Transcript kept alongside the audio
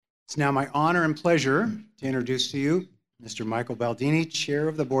It's now my honor and pleasure to introduce to you Mr. Michael Baldini, Chair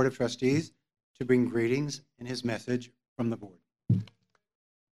of the Board of Trustees, to bring greetings and his message from the board.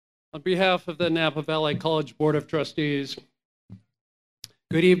 On behalf of the Napa Valley College Board of Trustees,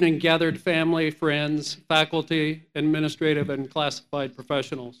 good evening, gathered family, friends, faculty, administrative, and classified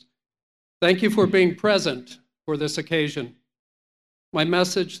professionals. Thank you for being present for this occasion. My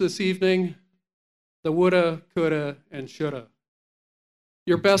message this evening, the woulda, coulda, and shoulda.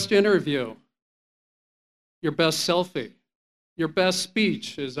 Your best interview, your best selfie, your best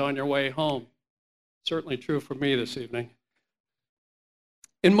speech is on your way home. Certainly true for me this evening.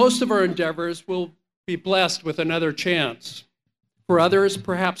 In most of our endeavors, we'll be blessed with another chance. For others,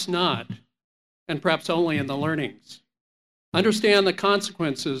 perhaps not, and perhaps only in the learnings. Understand the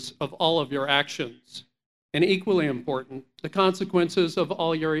consequences of all of your actions, and equally important, the consequences of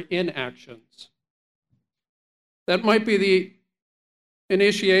all your inactions. That might be the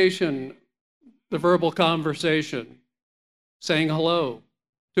initiation, the verbal conversation, saying hello,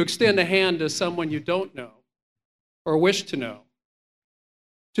 to extend a hand to someone you don't know or wish to know,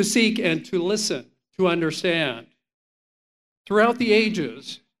 to seek and to listen, to understand. Throughout the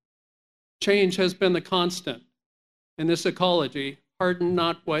ages, change has been the constant. In this ecology, harden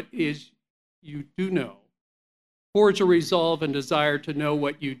not what is you do know. Forge a resolve and desire to know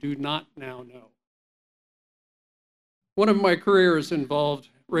what you do not now know. One of my careers involved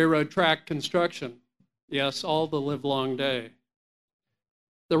railroad track construction. Yes, all the livelong day.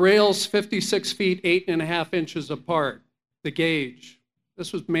 The rails 56 feet, 8.5 inches apart. The gauge.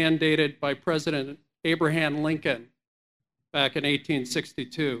 This was mandated by President Abraham Lincoln back in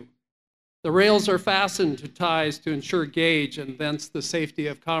 1862. The rails are fastened to ties to ensure gauge and thence the safety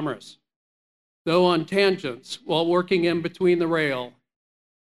of commerce. Though on tangents, while working in between the rail,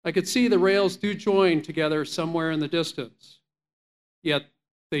 I could see the rails do join together somewhere in the distance, yet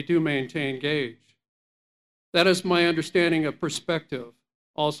they do maintain gauge. That is my understanding of perspective,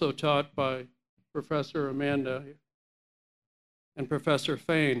 also taught by Professor Amanda and Professor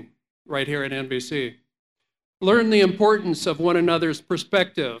Fain right here at NBC. Learn the importance of one another's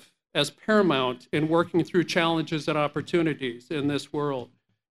perspective as paramount in working through challenges and opportunities in this world.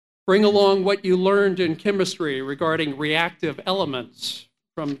 Bring along what you learned in chemistry regarding reactive elements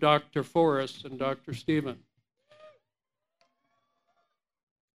from Dr. Forrest and Dr. Stephen.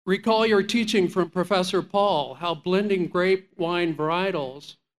 Recall your teaching from Professor Paul, how blending grape wine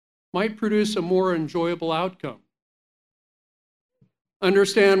varietals might produce a more enjoyable outcome.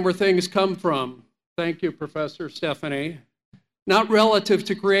 Understand where things come from. Thank you, Professor Stephanie. Not relative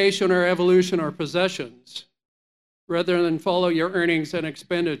to creation or evolution or possessions, rather than follow your earnings and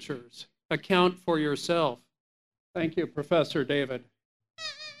expenditures. Account for yourself. Thank you, Professor David.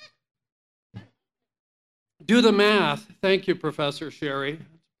 Do the math. Thank you, Professor Sherry.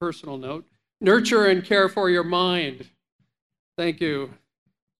 Personal note. Nurture and care for your mind. Thank you,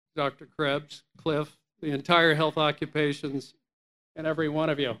 Dr. Krebs, Cliff, the entire health occupations, and every one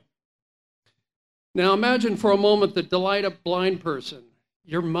of you. Now imagine for a moment the delight a blind person,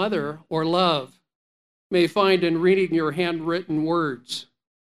 your mother or love, may find in reading your handwritten words.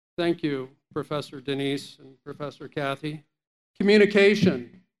 Thank you, Professor Denise and Professor Kathy.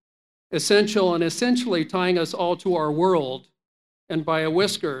 Communication, essential and essentially tying us all to our world, and by a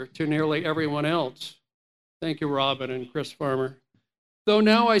whisker to nearly everyone else. Thank you, Robin and Chris Farmer. Though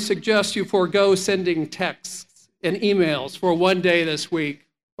now I suggest you forego sending texts and emails for one day this week,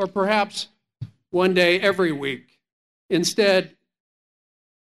 or perhaps one day every week. Instead,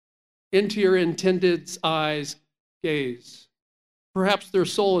 into your intended's eyes gaze. Perhaps their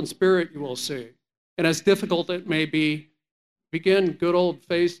soul and spirit you will see. And as difficult it may be, begin good old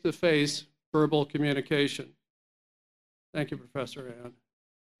face-to-face verbal communication. Thank you, Professor Ann.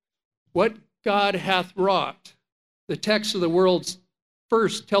 What God hath wrought, the text of the world's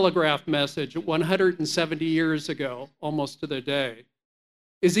first telegraph message 170 years ago, almost to the day,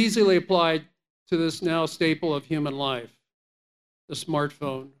 is easily applied to this now staple of human life, the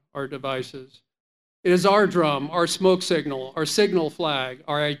smartphone, our devices. It is our drum, our smoke signal, our signal flag,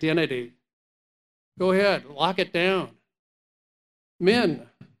 our identity. Go ahead, lock it down. Men,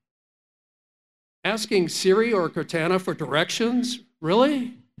 asking Siri or Cortana for directions?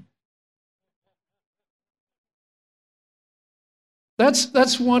 Really?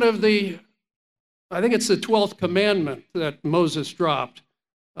 That's one of the, I think it's the 12th commandment that Moses dropped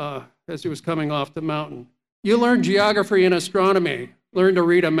as he was coming off the mountain. You learn geography and astronomy. Learn to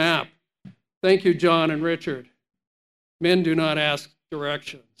read a map. Thank you, John and Richard. Men do not ask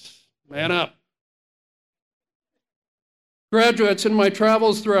directions. Man up. Graduates, in my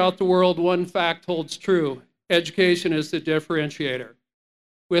travels throughout the world, one fact holds true. Education is the differentiator.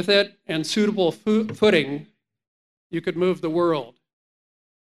 With it and suitable footing, you could move the world.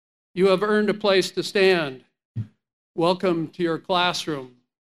 You have earned a place to stand. Welcome to your classroom,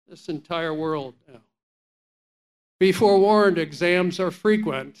 this entire world now. Be forewarned, exams are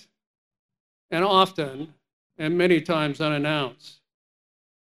frequent and often, and many times unannounced.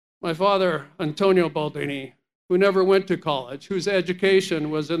 My father, Antonio Baldini, who never went to college, whose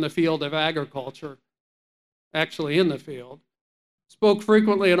education was in the field of agriculture, actually in the field, spoke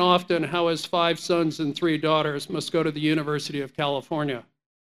frequently and often how his 5 sons and 3 daughters must go to the University of California.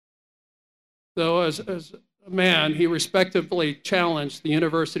 Though as a man, he respectfully challenged the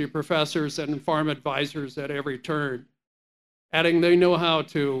university professors and farm advisors at every turn, adding they know how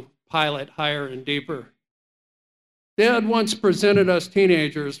to pilot higher and deeper. Dad once presented us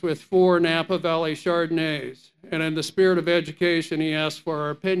teenagers with 4 Napa Valley Chardonnays, and in the spirit of education, he asked for our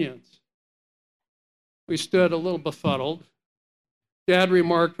opinions. We stood a little befuddled. Dad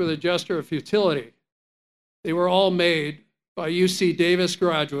remarked with a gesture of futility, they were all made by UC Davis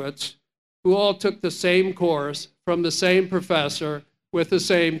graduates who all took the same course from the same professor with the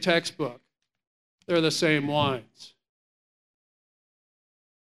same textbook. They're the same wines.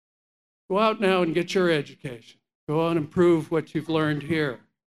 Go out now and get your education. Go out and improve what you've learned here.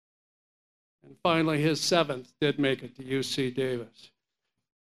 And finally, his 7th did make it to UC Davis.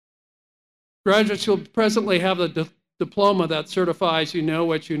 Graduates will presently have the diploma that certifies you know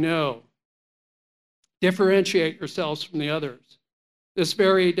what you know. Differentiate yourselves from the others. This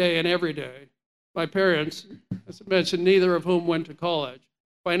very day and every day, my parents, as I mentioned, neither of whom went to college,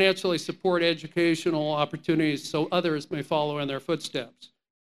 financially support educational opportunities so others may follow in their footsteps.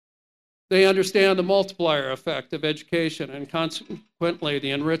 They understand the multiplier effect of education and consequently the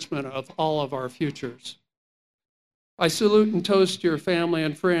enrichment of all of our futures. I salute and toast your family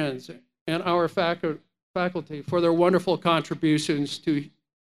and friends and our faculty for their wonderful contributions to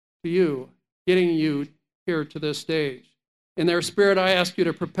you, getting you here to this stage. In their spirit, I ask you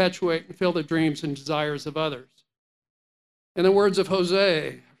to perpetuate and fill the dreams and desires of others. In the words of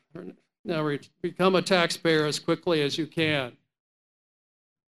Jose, now become a taxpayer as quickly as you can.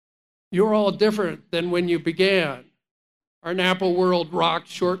 You're all different than when you began. Our Napa world rocked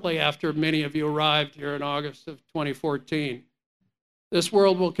shortly after many of you arrived here in August of 2014. This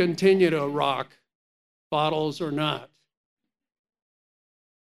world will continue to rock, bottles or not.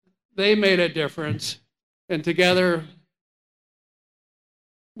 They made a difference, and together,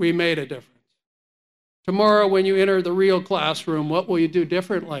 we made a difference. Tomorrow, when you enter the real classroom, what will you do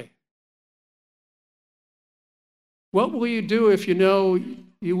differently? What will you do if you know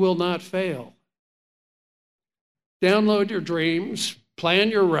you will not fail? Download your dreams, plan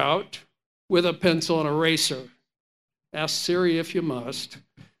your route with a pencil and eraser. Ask Siri if you must.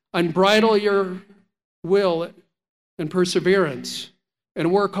 Unbridle your will and perseverance,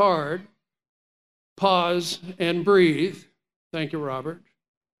 and work hard. Pause and breathe. Thank you, Robert.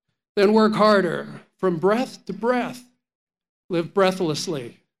 Then work harder from breath to breath. Live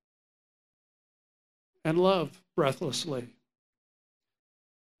breathlessly and love breathlessly.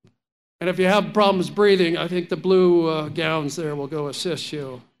 And if you have problems breathing, I think the blue gowns there will go assist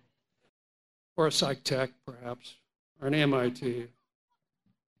you. Or a psych tech, perhaps, or an MIT.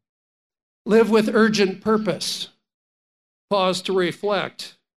 Live with urgent purpose. Pause to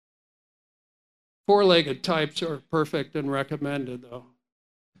reflect. 4-legged types are perfect and recommended, though.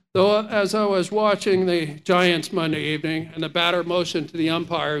 Though as I was watching the Giants Monday evening and the batter motioned to the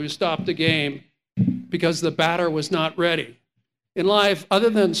umpire who stopped the game because the batter was not ready. In life, other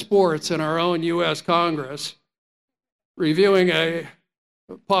than sports and our own U.S. Congress,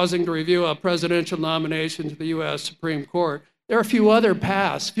 pausing to review a presidential nomination to the U.S. Supreme Court, there are few other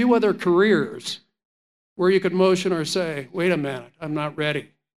paths, few other careers where you could motion or say, wait a minute, I'm not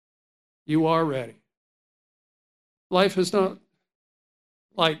ready. You are ready. Life is not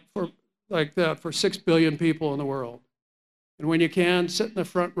like that for 6 billion people in the world. And when you can, sit in the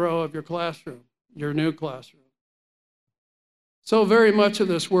front row of your classroom, your new classroom. So very much of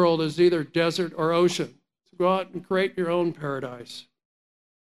this world is either desert or ocean. So go out and create your own paradise.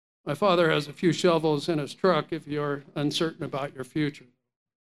 My father has a few shovels in his truck if you're uncertain about your future.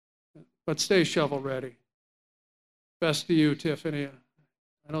 But stay shovel ready. Best to you, Tiffany.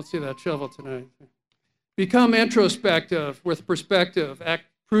 I don't see that shovel tonight. Become introspective with perspective. Act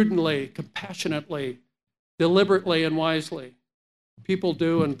prudently, compassionately, deliberately, and wisely. People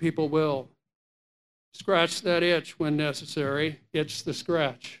do and people will. Scratch that itch when necessary. Itch the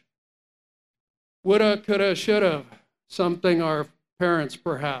scratch. Woulda, coulda, shoulda. Something our parents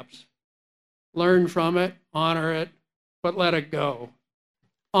perhaps. Learn from it, honor it, but let it go.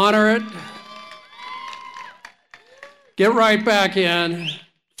 Honor it. Get right back in.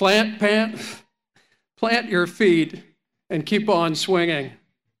 plant your feet and keep on swinging.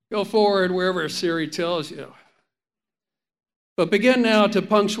 Go forward wherever Siri tells you. But begin now to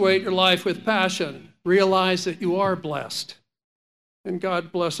punctuate your life with passion. Realize that you are blessed. And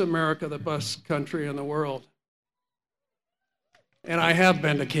God bless America, the best country in the world. And I have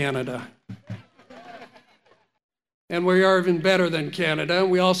been to Canada. And we are even better than Canada.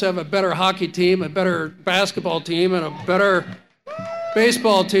 We also have a better hockey team, a better basketball team, and a better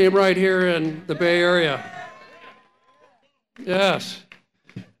baseball team right here in the Bay Area. Yes.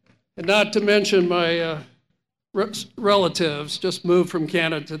 And not to mention my relatives just moved from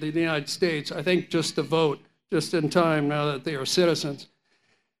Canada to the United States, I think just to vote, just in time now that they are citizens.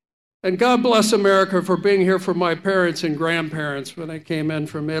 And God bless America for being here for my parents and grandparents when they came in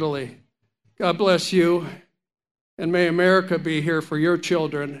from Italy. God bless you, and may America be here for your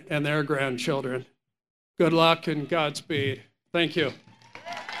children and their grandchildren. Good luck and Godspeed. Thank you.